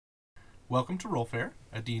welcome to Roll Fair,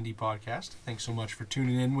 a D&D podcast. Thanks so much for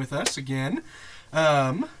tuning in with us again.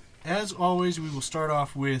 As always, we will start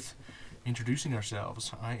off with introducing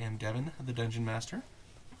ourselves. I am Devin, the Dungeon Master.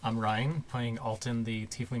 I'm Ryan, playing Alton, the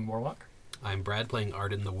Tiefling Warlock. I'm Brad, playing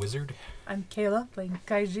Arden, the Wizard. I'm Kayla, playing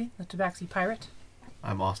Kaiji, the Tabaxi Pirate.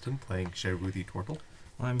 I'm Austin, playing Sheru the Tortle.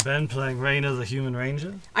 I'm Ben, playing Raina, the Human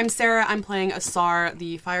Ranger. I'm Sarah, I'm playing Asar,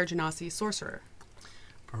 the Fire Genasi Sorcerer.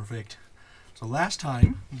 Perfect. So last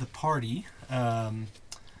time, the party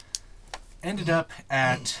ended up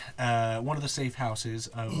at one of the safe houses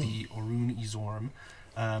of the Orun Izorm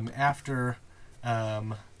after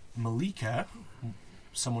Malika,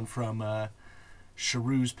 someone from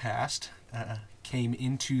Sheru's past, came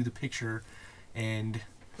into the picture and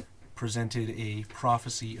presented a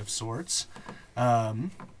prophecy of sorts.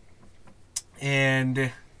 And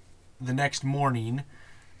the next morning,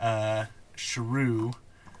 Sheru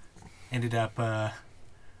ended up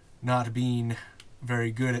not being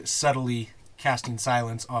very good at subtly casting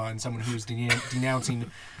silence on someone who was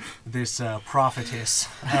denouncing this prophetess.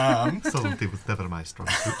 Subtlety was never my strong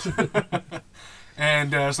suit.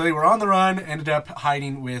 And so they were on the run, ended up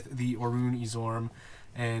hiding with the Orun Izorm,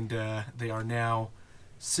 and they are now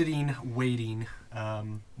sitting, waiting,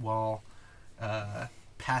 while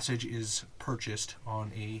passage is purchased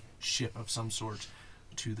on a ship of some sort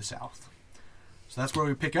to the south. So that's where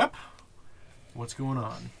we pick up. What's going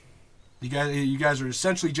on? You guys are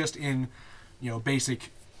essentially just in,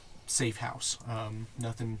 basic safe house.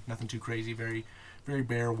 Nothing too crazy. Very, very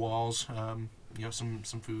bare walls. Some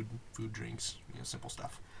food, drinks. Simple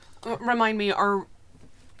stuff. Remind me, are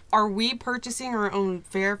we purchasing our own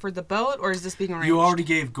fare for the boat, or is this being arranged? You already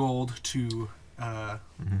gave gold to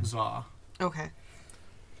Za. Okay.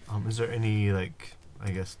 Is there any,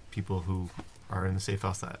 people who are in the safe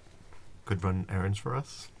house that could run errands for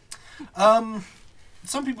us?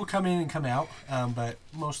 Some people come in and come out, but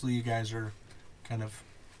mostly you guys are kind of...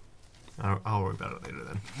 I'll worry about it later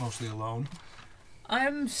then. Mostly alone.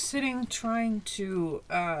 I'm sitting trying to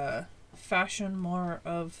fashion more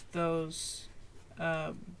of those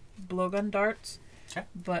blowgun darts, okay.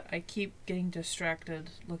 But I keep getting distracted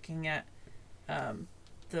looking at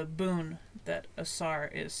the boon that Asar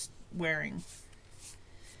is wearing.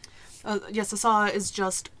 Yes, Asar is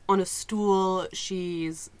just on a stool.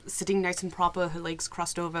 She's sitting nice and proper, her legs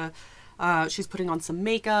crossed over. She's putting on some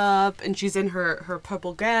makeup, and she's in her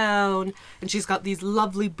purple gown, and she's got these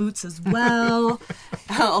lovely boots as well,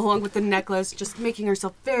 along with the necklace, just making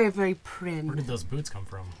herself very, very prim. Where did those boots come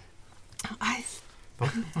from?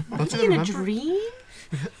 Don't you in remember? a dream?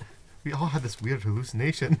 We all had this weird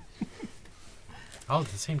hallucination. All at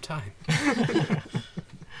the same time.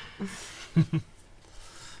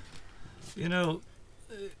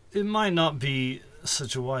 It might not be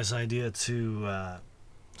such a wise idea to,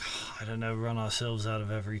 run ourselves out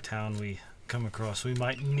of every town we come across. We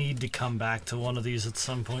might need to come back to one of these at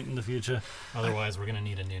some point in the future. Otherwise, we're going to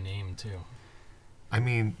need a new name, too. I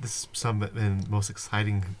mean, this is the most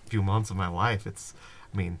exciting few months of my life.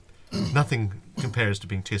 Nothing compares to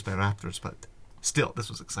being chased by raptors, but still, this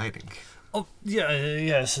was exciting. Oh,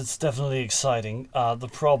 yes, it's definitely exciting. The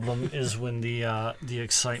problem is when the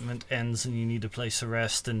excitement ends and you need a place to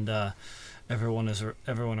rest, and everyone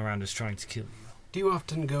around is trying to kill you. Do you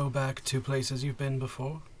often go back to places you've been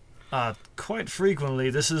before? Quite frequently.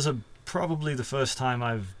 This is probably the first time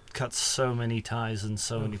I've cut so many ties in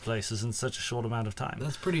so many places in such a short amount of time.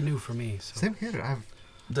 That's pretty new for me. So. Same here.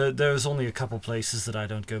 There's only a couple places that I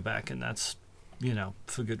don't go back, and that's,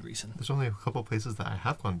 for good reason. There's only a couple places that I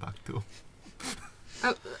have gone back to.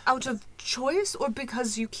 Out of choice, or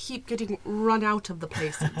because you keep getting run out of the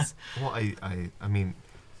places? Well, I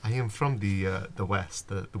am from the west,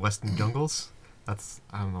 the western jungles. That's,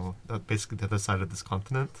 basically the other side of this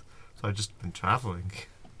continent. So I've just been traveling.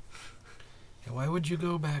 Yeah, why would you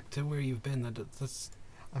go back to where you've been? That's.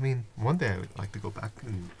 One day I would like to go back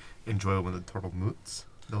and enjoy one of the turtle moots.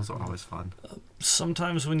 Those are always fun.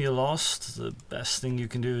 Sometimes when you're lost, the best thing you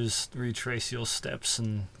can do is retrace your steps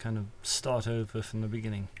and kind of start over from the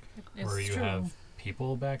beginning. It's or you true. have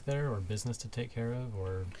people back there, or business to take care of,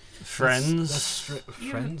 or... Friends?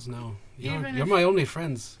 Friends? No. Even You're if- my only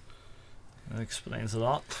friends. That explains a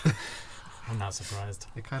lot. I'm not surprised.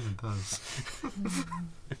 It kind of does.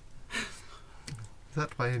 Is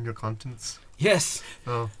that why in your conscience? Yes.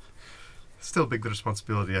 Oh. Still a big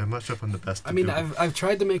responsibility. I'm not sure if I'm the best to do. I've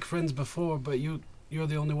tried to make friends before, but you're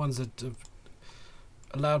the only ones that have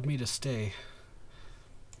allowed me to stay.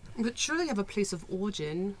 But surely you have a place of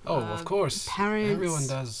origin. Oh, of course. Parents. Everyone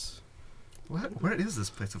does. Where is this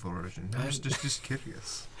place of origin? I'm just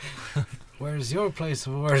curious. Where's your place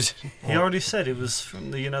of origin? He already said it was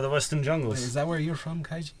from the western Wait, jungles. is that where you're from,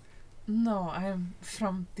 Kaiji? No, I'm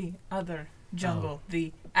from the other jungle,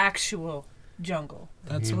 the actual jungle.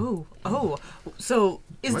 That's Oh, so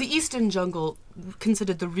is What? the eastern jungle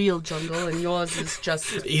considered the real jungle, and yours is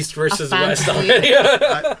just East versus a West fantasy?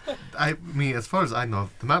 already. I mean, as far as I know,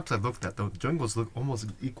 the maps I've looked at, the jungles look almost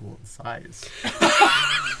equal in size.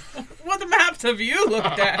 What maps have you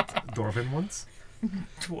looked at? Dwarven ones?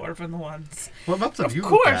 Dwarven ones. What maps have Of you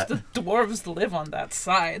looked course, at? the dwarves live on that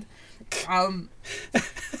side.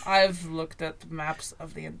 I've looked at maps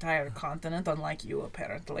of the entire continent, unlike you,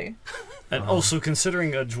 apparently. And also,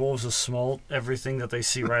 considering dwarves are small, everything that they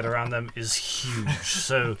see right around them is huge.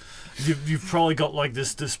 So you've probably got like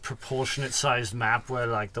this disproportionate sized map where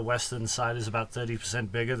like the western side is about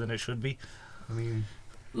 30% bigger than it should be. I mean,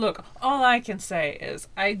 Look, all I can say is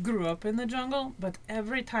I grew up in the jungle, but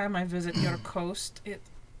every time I visit your coast, it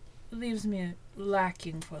leaves me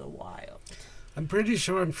lacking for the wild. I'm pretty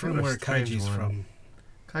sure I'm from You're a where strange Kaiji's one. from.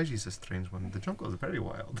 Kaiji's a strange one. The jungle is very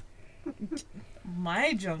wild.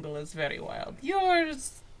 My jungle is very wild.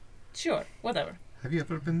 Yours, sure, whatever. Have you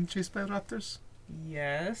ever been chased by raptors?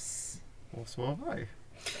 Yes. Well, so have I.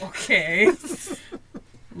 Okay.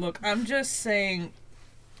 Look, I'm just saying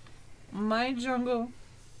my jungle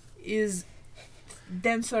is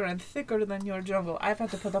denser and thicker than your jungle. I've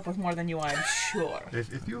had to put up with more than you, I'm sure.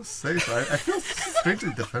 If you say so, I feel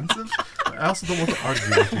strangely defensive. But I also don't want to argue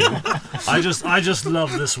with you. I just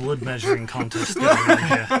love this wood measuring contest going on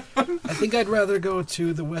here. I think I'd rather go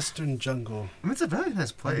to the western jungle. I mean, it's a very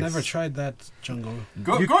nice place. I've never tried that jungle.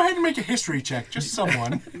 Go ahead and make a history check, just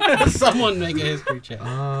someone. Someone make a history check.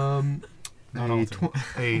 Not all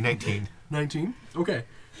a 19. 19. Okay.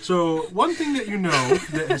 So one thing that you know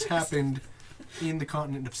that has happened in the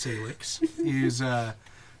continent of Salix is the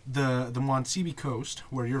Mwansibi coast,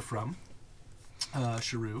 where you're from,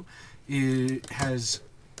 Sharu, has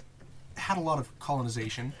had a lot of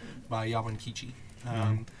colonization by Yabankichi.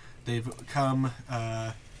 They've come.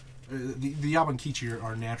 The Yabankichi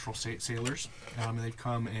are natural sailors, and they've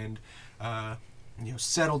come and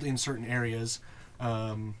settled in certain areas,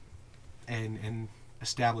 and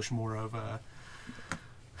established more of a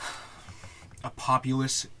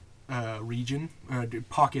populous region,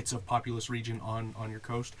 pockets of populous region on your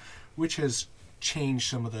coast, which has changed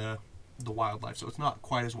some of the wildlife, so it's not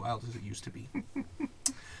quite as wild as it used to be.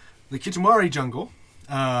 The Kitamari jungle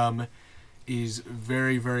is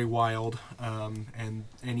very, very wild, and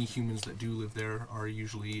any humans that do live there are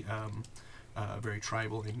usually very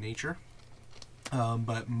tribal in nature.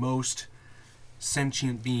 But most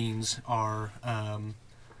sentient beings are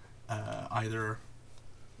either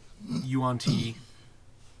Yuan-Ti,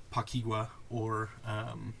 Pakigwa, or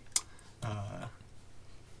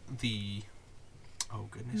the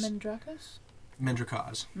Mendrakas?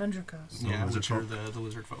 Mendrakas. Mendrakas. Yeah, lizard which are folk. the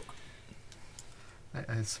lizard folk.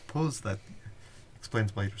 I suppose that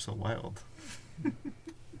explains why you're so wild.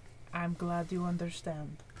 I'm glad you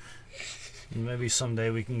understand. Maybe someday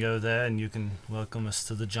we can go there and you can welcome us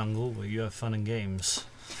to the jungle where you have fun and games.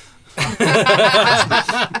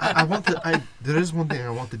 I want to. There is one thing I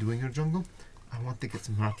want to do in your jungle. I want to get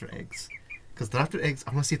some raptor eggs, because the raptor eggs,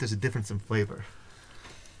 I want to see if there's a difference in flavor.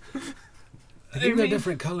 I think they're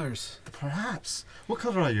different colors. Perhaps. What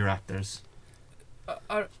color are your raptors?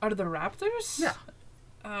 Are the raptors? Yeah.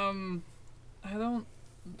 I don't.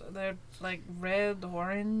 They're like red,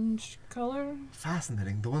 orange color.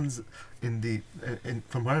 Fascinating. The ones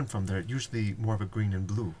from where I'm from, they're usually more of a green and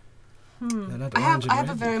blue. They're not I orange and have a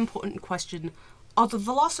red. very important question. Are the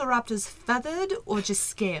velociraptors feathered or just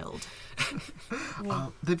scaled?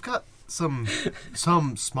 They've got some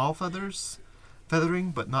small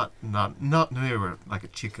feathering, but not near like a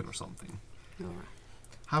chicken or something. Alright.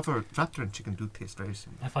 However, raptor and chicken do taste very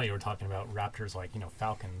similar. I thought you were talking about raptors, like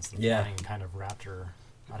falcons. The Yeah. flying kind of raptor.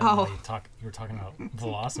 I didn't know Oh. you were talking about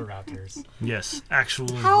velociraptors. Yes,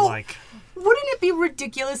 actual How- like. Wouldn't it be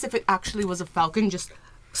ridiculous if it actually was a falcon just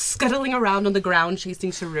scuttling around on the ground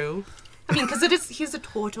chasing Saru? I mean, because he's a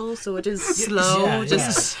turtle, so it is slow, yeah,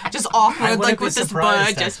 just I awkward, wouldn't like be with this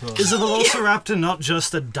surprised, bird. Just actually. Is a velociraptor not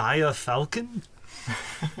just a dire falcon?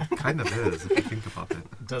 Kind of is, if you think about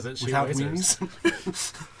it. Does it shoot Without lasers?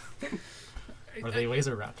 wings. Are they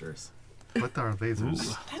laser raptors? What are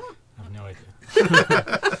lasers? I have no idea.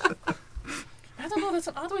 I don't know. That's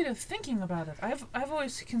an odd way of thinking about it. I've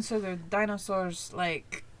always considered dinosaurs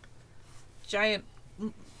like giant,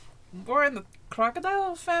 more in the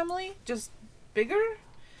crocodile family, just bigger.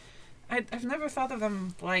 I've never thought of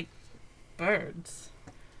them like birds.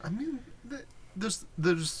 I mean,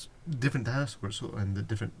 there's different dinosaurs, and the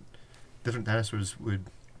different dinosaurs would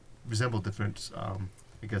resemble different,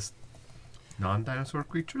 I guess, non-dinosaur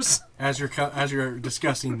creatures. As you're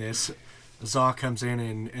discussing this, Zaw comes in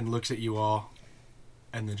and looks at you all,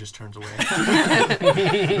 and then just turns away.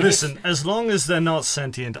 Listen, as long as they're not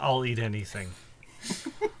sentient, I'll eat anything.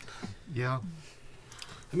 Yeah.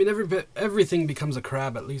 I mean, everything becomes a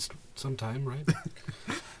crab at least sometime, right?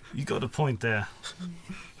 You got a point there.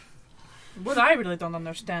 What I really don't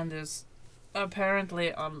understand is,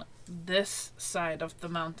 apparently on this side of the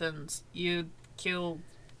mountains, you kill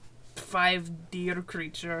 5 deer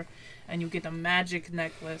creature and you get a magic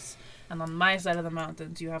necklace, and on my side of the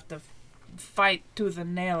mountains you have to fight tooth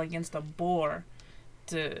and nail against a boar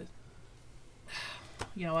to...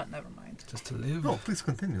 You know what? Never mind. Just to live. No, please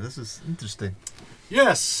continue. This is interesting.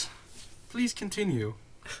 Yes, please continue.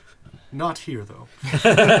 Not here, though.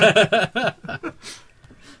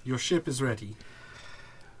 Your ship is ready.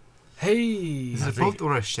 Hey. Is it a boat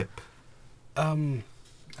or a ship? I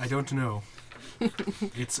don't know.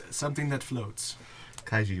 It's something that floats.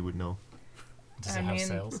 Kaiji would know. Does I it have mean-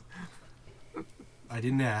 sails? I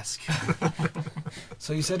didn't ask.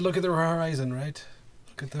 So you said look at the horizon, right?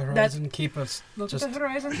 Look at the horizon. Keep us Look just at the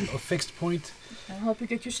horizon. a fixed point. I hope you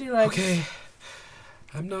get your sea legs. Okay.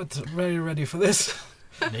 I'm not very ready for this.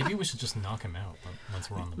 Maybe we should just knock him out once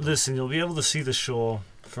we're on the boat. Listen, you'll be able to see the shore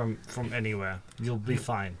from anywhere. You'll be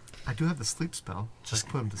fine. I do have the sleep spell. Just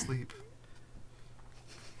put him to sleep.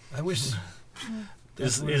 I wish.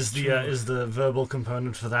 Is the verbal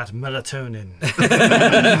component for that melatonin?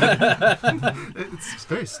 It's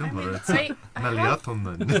very similar. mean, It's I have,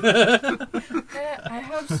 melatonin. I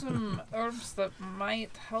have some herbs that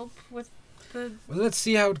might help with the... Well, let's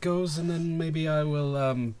see how it goes, and then maybe I will.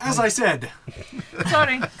 As I said.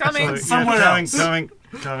 Sorry, coming. Somewhere else.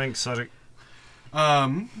 Coming, sorry.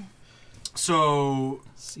 So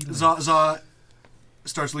see the- Za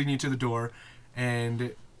starts leading you to the door,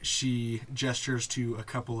 and she gestures to a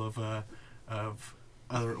couple of other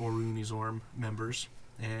Orun Izorm members,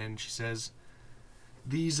 and she says,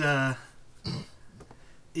 "These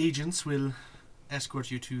agents will escort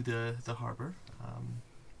you to the harbor.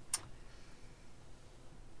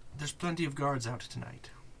 There's plenty of guards out tonight.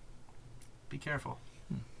 Be careful."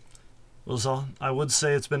 Well, Zol, I would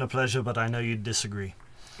say it's been a pleasure, but I know you'd disagree.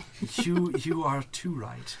 You are too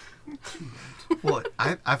right. Well,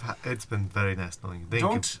 it's been very nice knowing you. Thank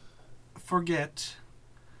Don't forget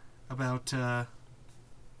about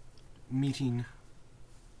meeting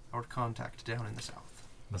our contact down in the south.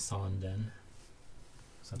 Masan Den?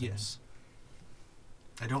 Is that the Yes.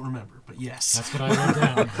 I don't remember, but yes. name? That's what I wrote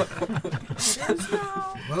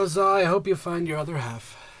down. Well, Zah, I hope you find your other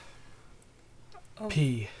half. Oh.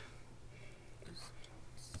 P.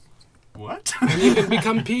 What? And you can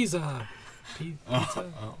become Pizza.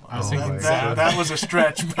 Pizza. I was thinking that was a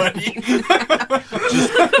stretch, buddy.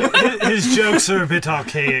 His jokes are a bit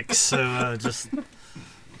archaic, so just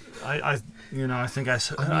I think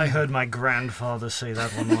I heard my grandfather say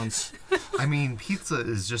that one once. I mean, pizza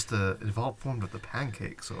is just an evolved form of the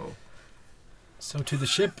pancake, so... So to the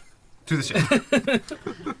ship. To the ship.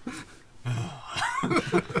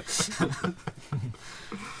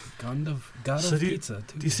 God So of do you- pizza.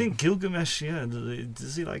 Too. Do you think Gilgamesh,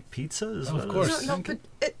 does he like pizza as Oh, well? of as course. No, pancake?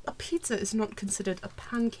 but a pizza is not considered a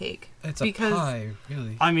pancake. It's a because- pie,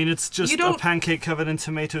 really? I mean, it's just You a don't- pancake covered in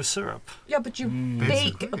tomato syrup. Yeah, but you Mm.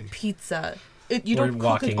 bake a Basically. pizza. You We're don't cook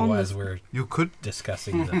walking it on as the... we're You could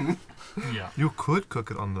discussing the. Yeah.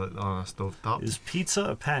 cook it on a stove top. Is pizza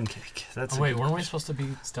a pancake? That's Oh, a wait, good weren't we question. supposed to be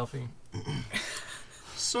stealthy?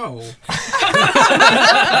 So,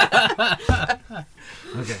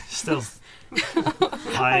 Okay, stealth.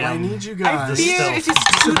 I need you guys. I fear stealth. it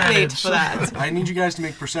is too late for that. I need you guys to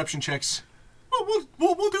make perception checks.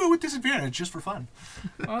 We'll do it with disadvantage just for fun.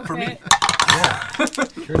 For me.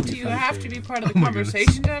 Okay. Do you have to be part of the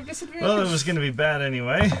conversation to have disadvantage? Well, it was going to be bad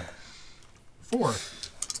anyway. 4.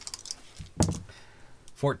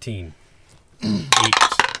 14.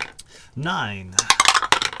 9.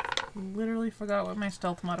 Literally forgot what my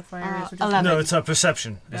stealth modifier is. which is- 11. No, it's a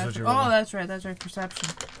perception. Is That's what you're oh, rolling. that's right. Perception.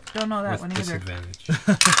 Don't know that With one either. disadvantage.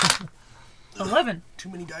 11. Too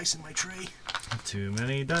many dice in my tray. Too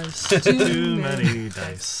many dice. Too many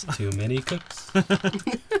dice. Too many cooks.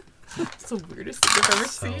 It's the weirdest thing I've ever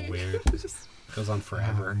So seen. weird. Goes on I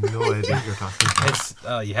forever. have no idea what you're talking about. It's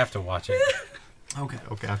you have to watch it. Okay.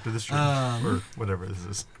 Okay, after this stream, Um, or whatever this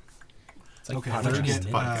is. It's like Okay, what'd you get?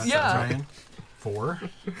 Podcast. Yeah. Ryan? 4?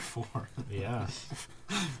 4. Yeah.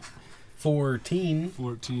 14.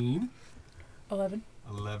 14. 11.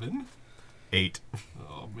 11. 8.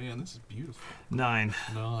 Oh man, this is beautiful. 9.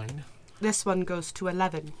 9. This one goes to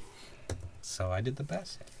 11. So I did the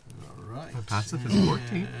best. All right. My passive is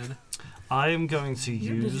 14. And- I am going to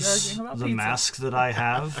You're just use arguing about the pizza. mask that I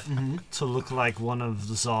have Mhm. to look like one of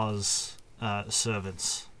the Zaw's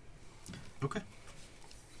servants. Okay.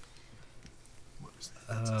 What is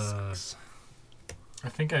that? That's a 6. I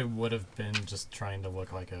think I would have been just trying to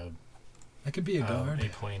look like I could be a guard. a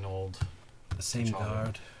plain old. The same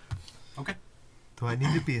Child. guard. Do I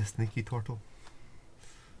need to be a sneaky turtle?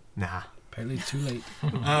 Nah. Apparently too late.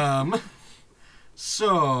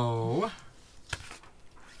 So.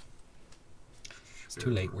 It's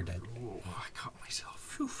too late. We're dead. Oh, I caught myself.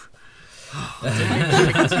 Phew.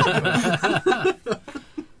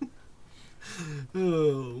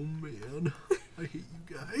 Oh man, I hate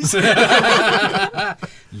you guys.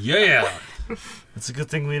 Yeah. It's a good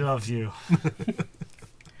thing we love you.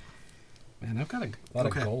 Man, I've got a lot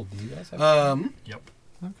Okay. of gold. Do you guys have?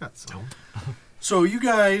 I've got some. So you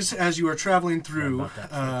guys, as you are traveling through, About that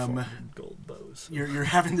for 400 gold bows. you're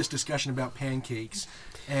having this discussion about pancakes,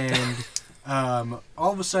 and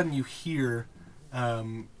all of a sudden you hear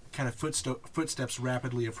kind of footsteps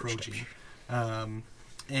rapidly approaching,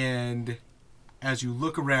 and as you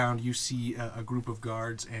look around, you see a group of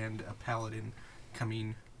guards and a paladin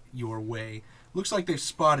coming your way. Looks like they've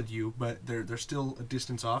spotted you, but they're still a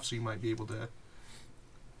distance off, so you might be able to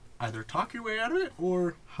either talk your way out of it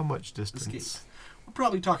or How much distance? escape. We're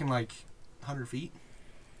probably talking like 100 feet.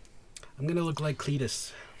 I'm gonna look like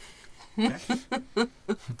Cletus. Okay. The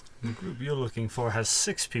group you're looking for has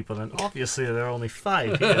 6 people, and obviously there are only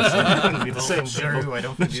 5 here, so it couldn't be the same people. True, I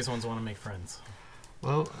don't think these ones want to make friends.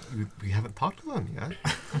 Well, we haven't talked to them yet.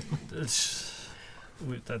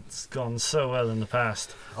 That's gone so well in the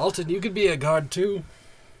past. Alton, you could be a guard too.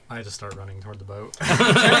 I just start running toward the boat.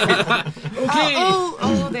 Okay.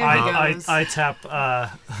 There he goes. I tap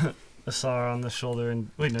Asar on the shoulder and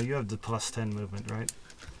wait, no, you have the +10 movement, right?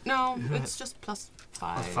 No, it's just +5.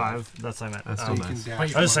 5. That's what I meant. That's So you still can nice.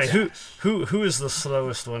 dash I was say once. who is the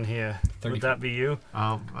slowest one here? 30 Would that be you?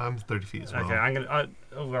 I'm 30 feet as well. Okay, I'm gonna.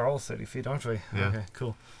 We're all 30 feet, aren't we? Yeah. Okay,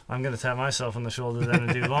 cool. I'm gonna tap myself on the shoulder then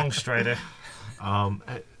and do long strider.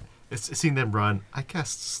 Seeing them run, I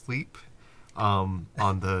cast sleep on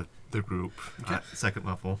the group Okay. at second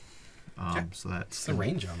level. Okay. So What's that's the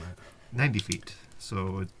range on that? 90 feet.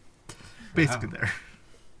 So it's basically Wow. there.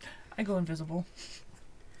 I go invisible.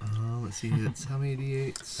 Let's see, it's how many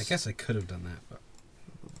d8s? I guess I could have done that, but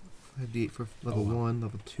 5d8 for level wow. 1,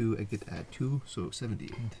 level 2, I get to add 2, so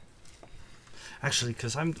 78. Actually,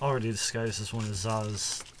 because I'm already disguised as one of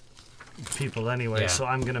Zaz's people anyway, Yeah. so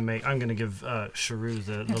I'm gonna give Sharu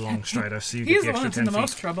the long strider, so you He's get the the one extra that's in 10 the feet.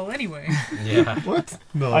 most trouble anyway. yeah. What?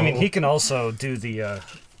 No. I mean, he can also do the. Oh,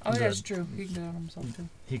 The- yeah, it's true. He can do it himself too.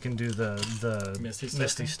 He can do the Misty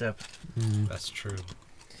step. step. That's true.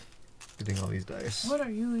 Getting all these dice. What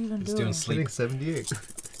are you even He's doing? doing sleep. Getting 78.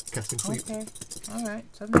 Casting sleep. Okay. All right.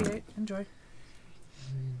 78. Enjoy.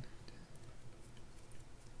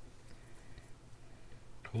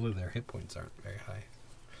 Hopefully their hit points aren't very high.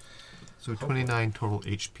 So 29 total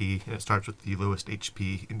HP, and it starts with the lowest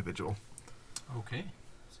HP individual. Okay.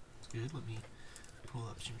 That's good. Let me pull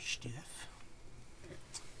up some stuff.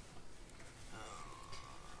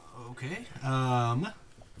 Okay.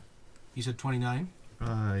 You said 29?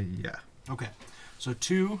 Yeah. Okay. So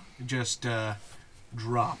 2 just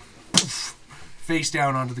drop face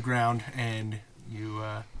down onto the ground, and you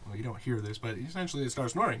well, you don't hear this, but essentially it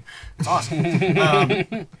starts snoring. It's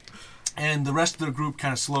awesome. And the rest of the group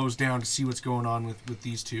kind of slows down to see what's going on with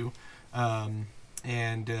these two, and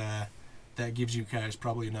that gives you guys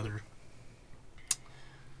probably another,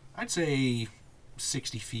 I'd say,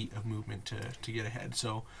 60 feet of movement to get ahead.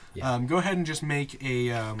 So Yeah. go ahead and just make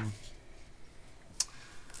a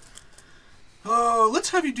let's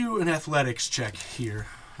have you do an athletics check here.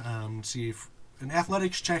 See if an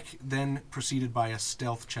athletics check, then preceded by a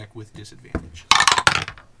stealth check with disadvantage.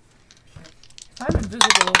 If I'm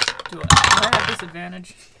invisible, do I have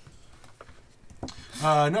disadvantage?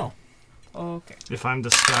 No. Okay. If I'm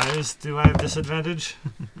disguised, do I have disadvantage?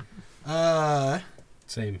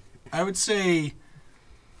 Same. I would say.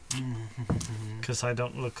 Because I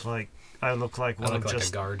don't look like I look like I one look of like just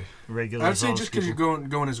a guard. regular. I would say Zaw's just because you're people.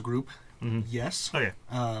 going as a group. Mhm. Yes. Okay.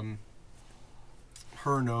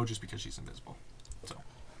 Her no, just because she's invisible.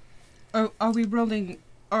 Are we rolling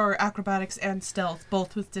our acrobatics and stealth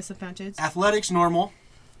both with disadvantage? Athletics normal.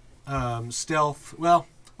 Stealth. Well,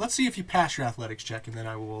 let's see if you pass your athletics check, and then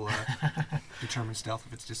I will determine stealth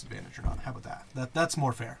if it's disadvantage or not. How about that? That's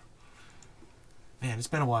more fair. Man, it's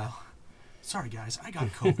been a while. Sorry, guys. I got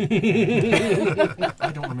COVID.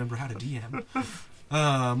 I don't remember how to DM.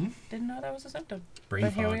 Didn't know that was a symptom. Brain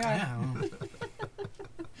But here fog. we are. Yeah.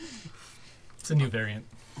 It's a new variant.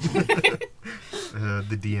 The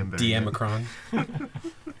DM variant. DM-acron.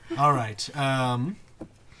 All right.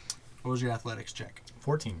 What was your athletics check?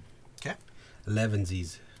 14.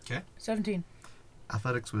 11sies. 17.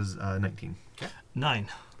 Athletics was 19. 9.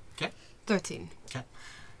 13.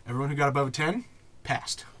 Everyone who got above a 10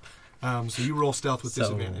 passed. So you roll stealth with So,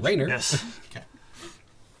 disadvantage. Rainer. Yes.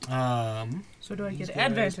 So do I these get guys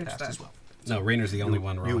advantage passed then? as well. No, Rainer's the only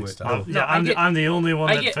one you rolling would. stuff. Oh, No, yeah, I get- I'm the only one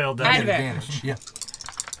I that get failed You that. get advantage. advantage. Yeah.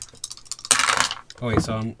 Oh, wait,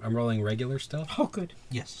 so I'm rolling regular stealth? Oh, good.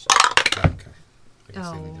 Yes. Okay. I guess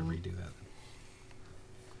I need to Oh. redo that.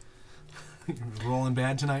 Rolling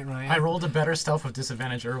bad tonight, Ryan? I rolled a better stealth with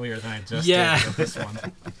disadvantage earlier than I just Yeah. did with this one.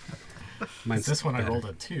 Mine's This one I better. rolled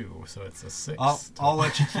a 2, so it's a 6. I'll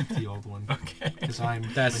let you keep the old one. Okay. Because I'm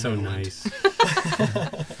That's so benevolent. nice.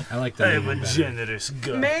 I like that I am one a better. generous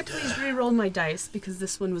god. May I please re-roll my dice because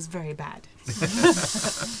this one was very bad.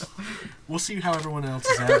 We'll see how everyone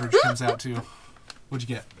else's average comes out to. What'd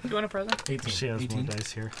you get? Do you want a present? 18. She has 18. more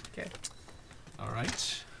dice here. All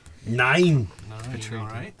right. 9. 9. Betrayed All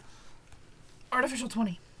me. right. Artificial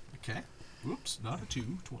 20. Okay. Oops, not a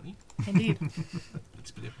 2. 20. Indeed.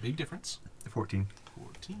 That's a big difference. 14.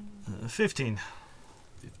 14. 15.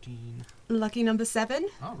 15. Lucky number 7.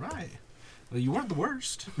 All right. Well, you weren't the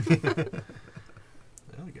worst. The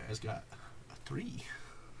other guy's got a 3.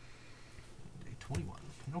 A 21.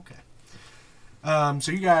 Okay.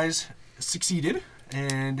 So you guys succeeded,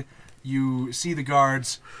 and you see the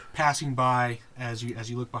guards passing by as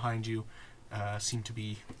you look behind you. Seem to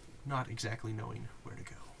be not exactly knowing where to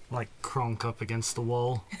go. Like Kronk up against the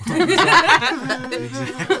wall.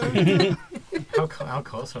 Exactly. How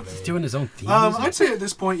close are they? He's doing his own theme. I'd say at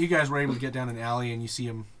this point you guys were able to get down an alley, and you see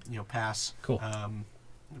him, pass. Cool.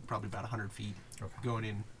 Probably about 100 feet, Okay. going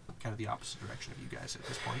in kind of the opposite direction of you guys at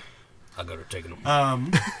this point. I'll go to taking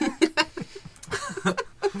him.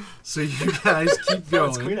 So you guys keep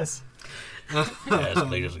Let's going, greet us.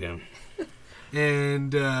 Escalators again.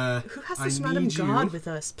 and Who has I this random need you- guard with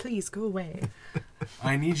us? Please go away.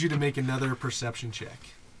 I need you to make another perception check.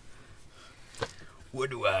 What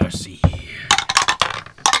do I see?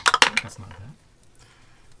 That's not bad.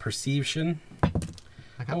 Perception.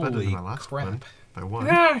 I got better Holy than my last crap. one by 1.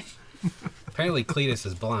 Gosh. Apparently Cletus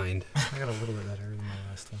is blind. I got a little bit better than my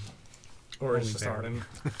last one. Or it's Only just barely. Arden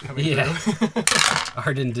coming Yeah. through.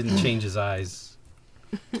 Arden didn't change his eyes.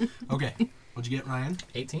 Okay. What'd you get, Ryan?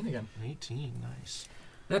 18 again. 18. Nice.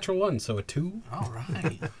 Natural 1, so a 2. All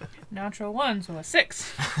right. Natural 1, so a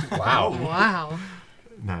 6. Wow. Wow.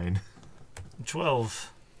 9.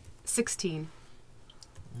 12. 16.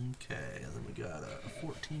 Okay. And then we got a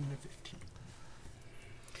 14 and a 15.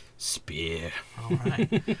 Spear. All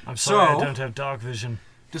right. I'm sorry So- I don't have dark vision.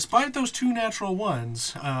 Despite those 2 natural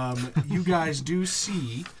ones, you guys do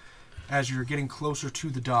see, as you're getting closer to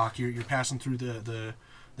the dock, you're passing through the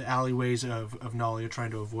alleyways of Nalia,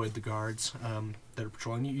 trying to avoid the guards that are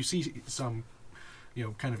patrolling. You see some,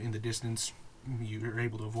 kind of in the distance. You're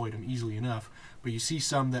able to avoid them easily enough, but you see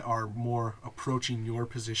some that are more approaching your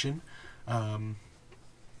position.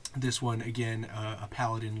 This one, again, a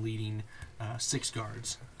paladin leading 6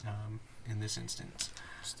 guards in this instance.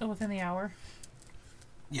 Still within the hour.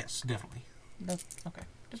 Yes, definitely. Okay.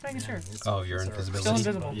 Just making sure. Oh, your Still invisibility.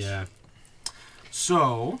 invisible. Yeah.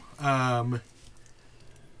 So,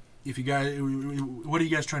 if you guys, what are you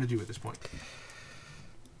guys trying to do at this point?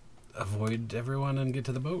 Avoid everyone and get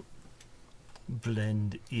to the boat.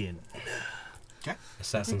 Blend in.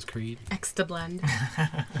 Assassin's Creed. Extra blend.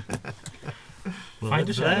 Will Find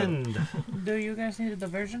it a shadow. blend? Do you guys need a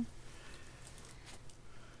diversion?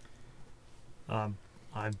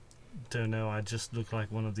 I don't know. I just look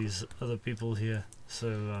like one of these other people here.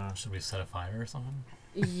 So, Should we set a fire or something?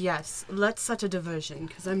 Yes, let's set a diversion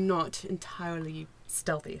because I'm not entirely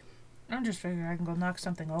stealthy. I'm just figuring I can go knock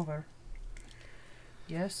something over.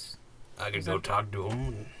 Yes? I could Is go that- talk to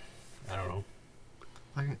him. I don't know.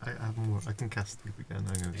 I have more. I can cast sleep again.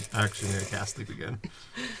 I'm actually gonna cast sleep again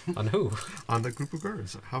On who? on the group of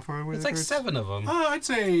guards. How far away? It's are like the guards? 7 of them. I'd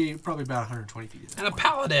say probably about 120 feet. At that And a point.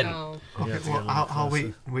 paladin. Oh. You Okay, have to get well, a little I'll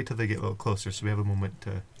closer. wait till they get a little closer, so we have a moment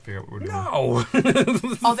to figure out what we're doing.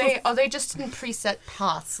 No. Are they just in preset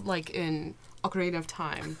paths like in Ocarina of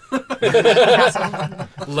Time?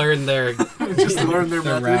 Learn their Just learn their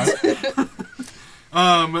their methods.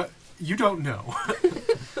 route. You don't know.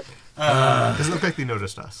 Does it look like they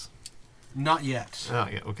noticed us? Not yet. Oh,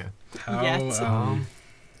 yeah, okay. How, Yet.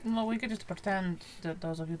 Well, we could just pretend that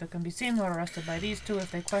those of you that can be seen were arrested by these two. If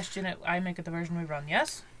they question it, I make a diversion, we run,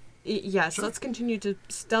 yes? Yes, Sure. let's continue to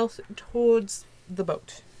stealth towards the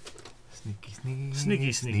boat. Sneaky sneak.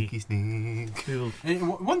 Sneaky sneak. Sneaky sneak. We'll- And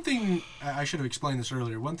one thing, I should have explained this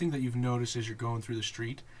earlier, one thing that you've noticed as you're going through the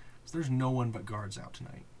street is there's no one but guards out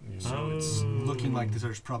tonight. So it's looking like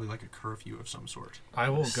there's probably like a curfew of some sort. I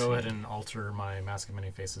will go ahead and alter my Mask of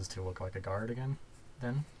Many Faces to look like a guard again,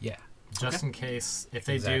 then. Yeah. Just in case, if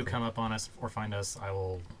they do come up on us or find us, I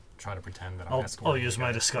will try to pretend that I'm I'll escorting use the my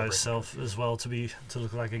guy disguise over. self as well to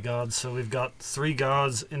look like a guard. So we've got 3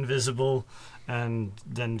 guards, invisible, and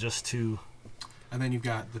then just 2. And then you've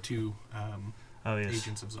got the two Oh yes,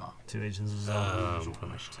 agents of Zaw. 2 agents as well.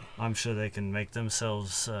 I should say. I'm sure they can make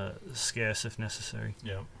themselves scarce if necessary.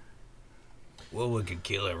 Yeah. Well, we could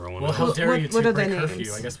kill everyone. Well, how What- dare what- you what to are their break curfew?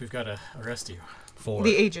 names? I guess we've got to arrest you. 4.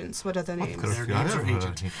 The agents, what are their names? Their names are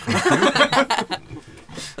agent.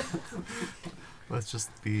 Let's just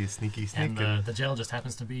be sneaky And sneaking. the jail just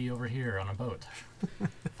happens to be over here on a boat.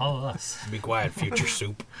 Follow us. Be quiet, future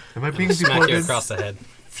soup. Am I being Smack you deported? across the head.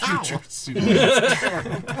 Future suit.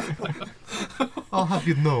 I'll have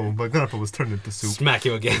you know, my grandpa was turned into soup. Smack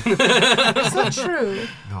you again. Is that true?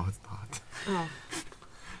 No, it's not.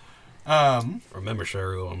 Oh. Remember,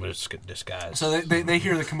 Sharu, I'm just disguised. So they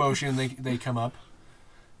hear the commotion. They come up.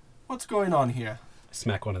 What's going on here?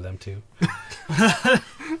 Smack one of them too.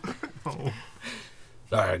 Oh.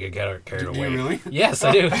 Sorry, I get carried Do away. you really? Yes,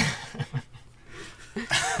 I do.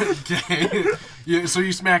 Okay. Yeah, so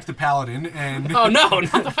you smack the paladin, and Oh no,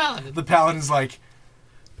 not the paladin. the paladin's like,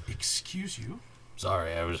 "Excuse you."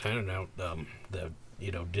 Sorry, I was handing out the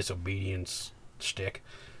disobedience stick,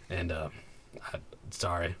 and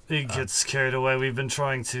sorry. He gets carried away. We've been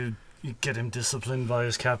trying to get him disciplined by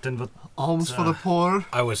his captain, but Alms for the poor.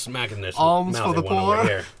 I was smacking this Alms for mouthy the one over poor.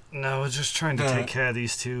 here. no, we're just trying to take care of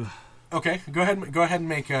these 2. Okay, go ahead and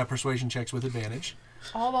make persuasion checks with advantage.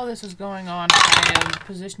 All while this is going on, I am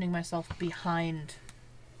positioning myself behind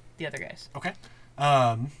the other guys. Okay.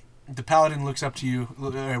 The paladin looks up to you,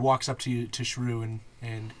 walks up to you to Shrew,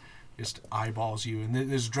 and just eyeballs you. And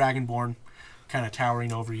there's Dragonborn, kind of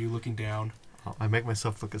towering over you, looking down. I make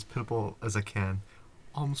myself look as pitiable as I can.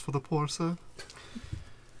 Alms for the poor, sir.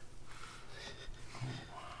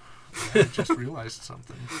 I just realized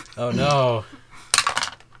something. Oh no.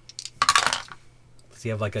 Does he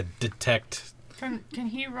have like a detect? Can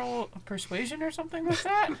he roll a persuasion or something like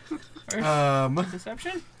that? Or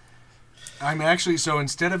deception? I'm actually, so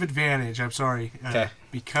instead of advantage, I'm sorry, Okay.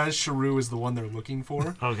 because Shrew is the one they're looking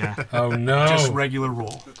for, Okay. Oh no. just regular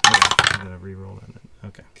roll. I'm gonna re-roll that. Then.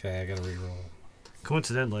 Okay. Okay, I gotta reroll.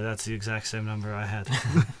 Coincidentally, that's the exact same number I had.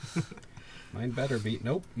 Mine better be.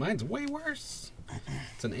 Nope, mine's way worse.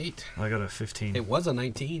 It's an 8. I got a 15. It was a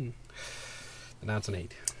 19. And now it's an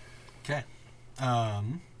 8. Okay.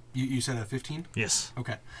 You said a 15? Yes.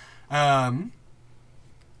 Okay.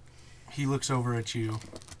 He looks over at you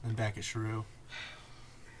and back at Shrew.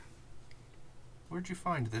 Where'd you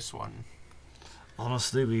find this one?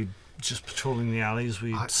 Honestly, we just patrolling the alleys.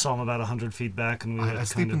 We saw him about 100 feet back, and we I had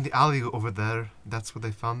sleep kind in of... the alley over there. That's where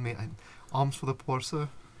they found me. Alms for the poor, sir.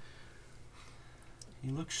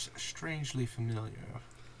 He looks strangely familiar.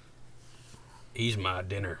 He's my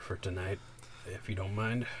dinner for tonight. If you don't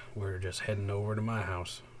mind, we're just heading over to my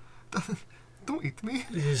house. Don't eat me.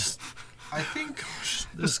 He's, I think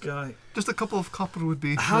this guy... Just a couple of copper would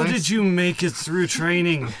be How nice. did you make it through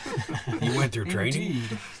training? You went through training?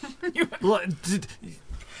 indeed.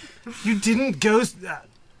 You didn't go...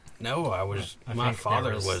 No, I was. I My think father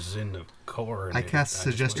there was- was in the Corps. And I cast just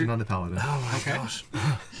suggestion went- on the paladin. Oh my Okay. gosh.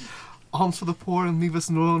 Alms for the poor and leave us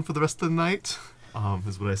alone for the rest of the night.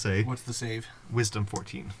 Is what I say. What's the save? Wisdom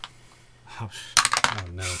 14. Oh, Oh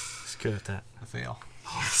no. he's good at that. A fail.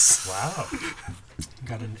 Wow.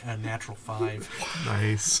 Got a natural 5.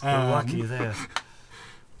 Nice. We're lucky there.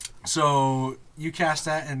 So you cast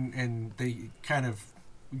that, and they kind of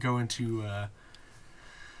go into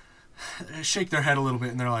shake their head a little bit,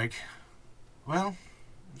 and they're like, "Well,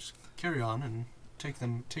 just carry on and take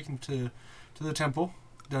them to the temple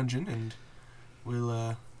dungeon, and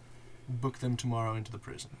we'll book them tomorrow into the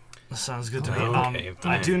prison." Sounds good to me. Okay, I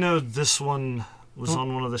fine. do know this one was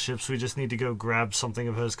on one of the ships. We just need to go grab something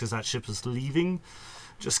of hers because that ship is leaving.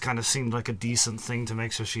 Just kind of seemed like a decent thing to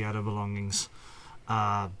make sure she had her belongings.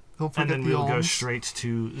 Don't And forget then the we'll go alms. straight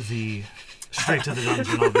to the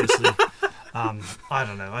dungeon, obviously. I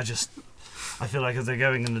don't know. I feel like if they're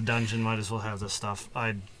going in the dungeon, might as well have the stuff.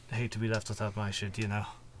 I'd hate to be left without my shit, you know.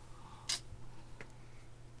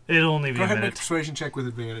 It'll only be Go a ahead and make a minute. persuasion check with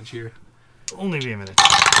advantage here. Only be a minute.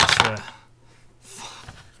 Just,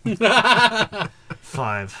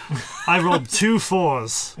 5. I rolled 2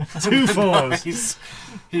 4s. 2 4s.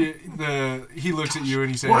 He looks at you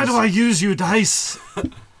and he says, Why do I use you dice?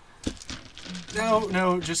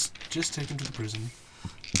 No, just taken to the prison.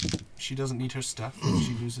 She doesn't need her stuff. If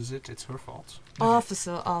she loses it, it's her fault.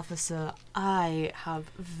 Officer, I have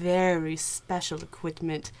very special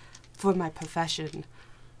equipment for my profession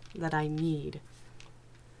that I need.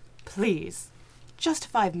 Please, just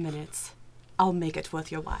 5 minutes. I'll make it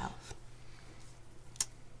worth your while.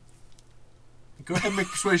 Go ahead and make a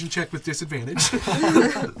persuasion check with disadvantage.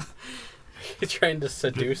 You're trying to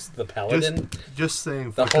seduce the paladin? Just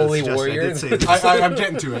saying. The because holy just- warrior? I did say this. I'm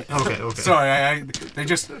getting to it. Okay. Sorry, they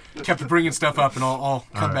just kept bringing stuff up, and I'll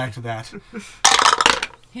come Alright. back to that.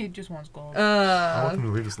 He just wants gold. How can we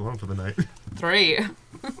leave us alone for the night? 3.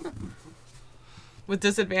 With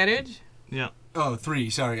disadvantage? Yeah. Oh, 3.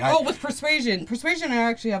 Sorry. With persuasion. Persuasion, I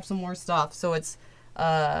actually have some more stuff, so it's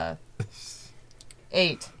 8.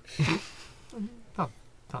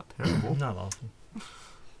 Not terrible. Not awful.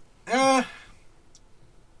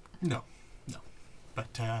 No.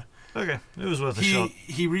 But Okay, it was worth a shot.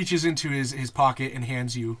 he reaches into his pocket and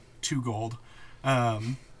hands you 2 gold,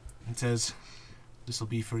 and says, "This will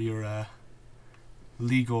be for your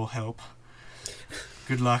legal help.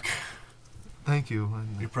 Good luck. Thank you.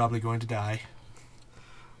 You're probably going to die."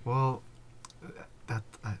 Well, that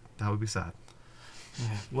would be sad.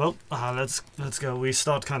 Yeah. Well, let's go. We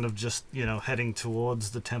start kind of just heading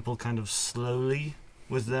towards the temple, kind of slowly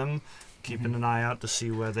with them, keeping an eye out to see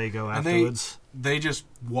where they go And afterwards. They just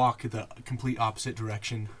walk the complete opposite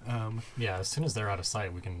direction. Yeah, as soon as they're out of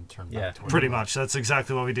sight, we can turn Yeah. back to where Pretty we were. much. That's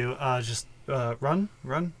exactly what we do. Just run,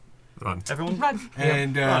 Run. everyone. Run.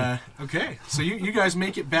 And run. okay, so you guys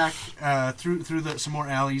make it back through some more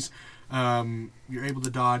alleys. You're able to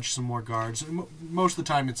dodge some more guards. Most of the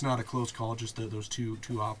time, it's not a close call. Just those two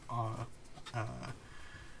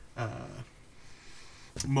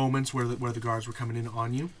moments where the guards were coming in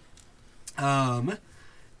on you.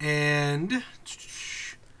 And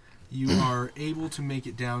you are able to make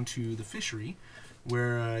it down to the fishery,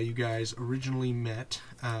 where you guys originally met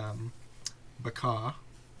Bakar,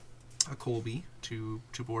 a Colby, to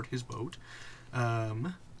board his boat.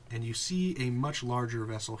 And you see a much larger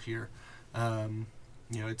vessel here.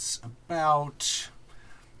 It's about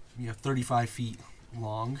 35 feet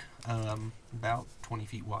long, about 20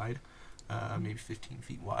 feet wide, maybe 15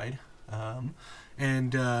 feet wide.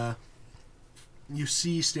 And you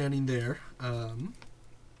see standing there, let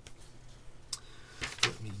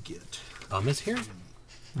me get... Is here?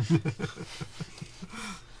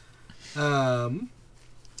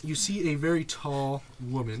 You see a very tall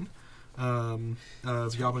woman of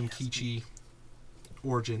Yabankichi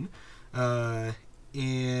origin, and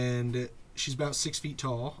she's about 6 feet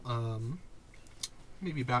tall,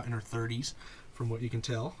 maybe about in her 30s, from what you can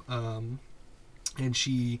tell. And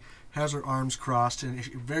she has her arms crossed, and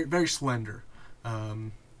she's very, very slender.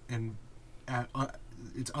 And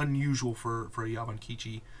it's unusual for a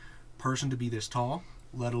Yabankichi person to be this tall,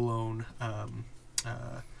 let alone a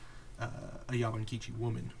Yabankichi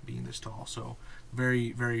woman being this tall. So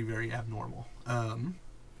very, very, very abnormal.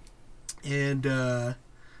 And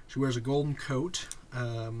she wears a golden coat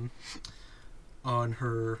on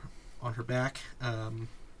her back.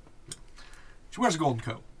 She wears a golden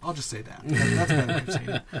coat. I'll just say that. That's a better way of saying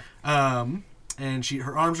it. And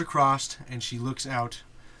her arms are crossed, and she looks out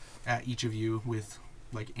at each of you with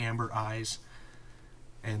like amber eyes,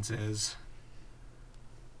 and says,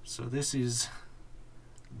 "So this is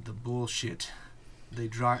the bullshit they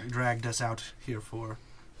dragged us out here to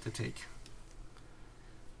take."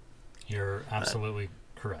 You're absolutely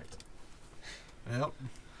correct. Well,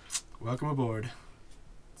 welcome aboard.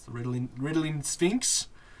 It's the riddling Sphinx.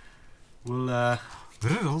 We'll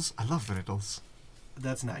Riddles? I love riddles.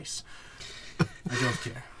 That's nice. I don't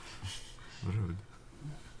care. Rude.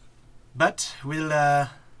 But we'll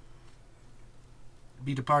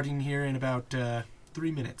be departing here in about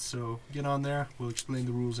 3 minutes, so get on there. We'll explain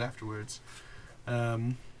the rules afterwards.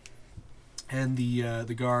 And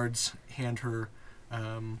the guards hand her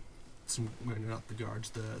not the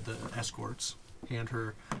guards, the escorts hand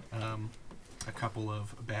her a couple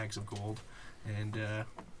of bags of gold, and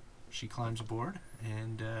she climbs aboard,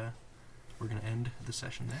 and we're going to end the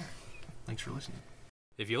session there. Thanks for listening.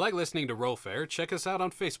 If you like listening to Rollfair, check us out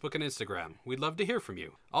on Facebook and Instagram. We'd love to hear from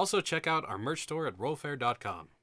you. Also, check out our merch store at rollfair.com.